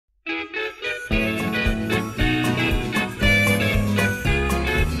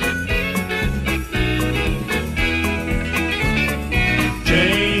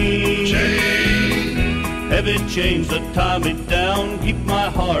chains that tie me down keep my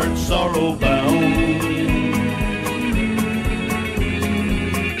heart sorrow bound.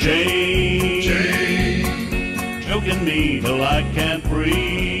 Chains, choking me till I can't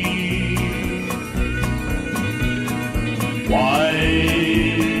breathe. Why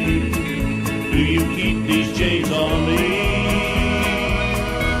do you keep these chains on me?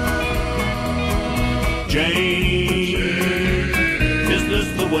 Chains, is this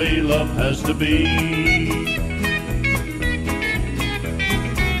the way love has to be?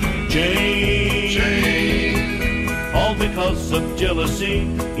 Chains, all because of jealousy,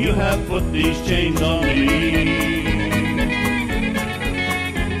 you have put these chains on me.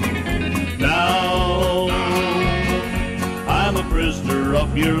 Now I'm a prisoner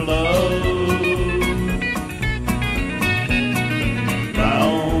of your love,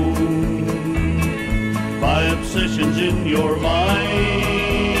 bound by obsessions in your mind.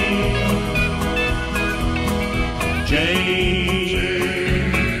 Chains,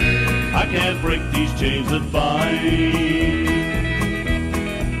 I can't break these chains that bind.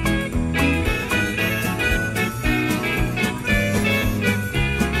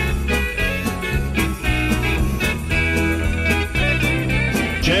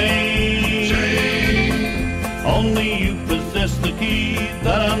 Chains, only you possess the key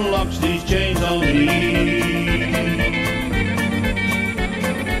that unlocks these chains on me.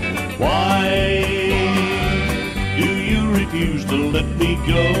 Why do you refuse to let me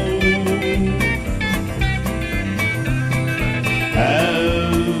go?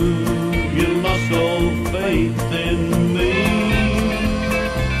 Have you lost all faith in me?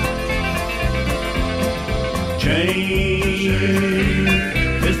 Chains,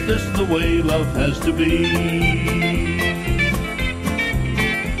 is this the way love has to be?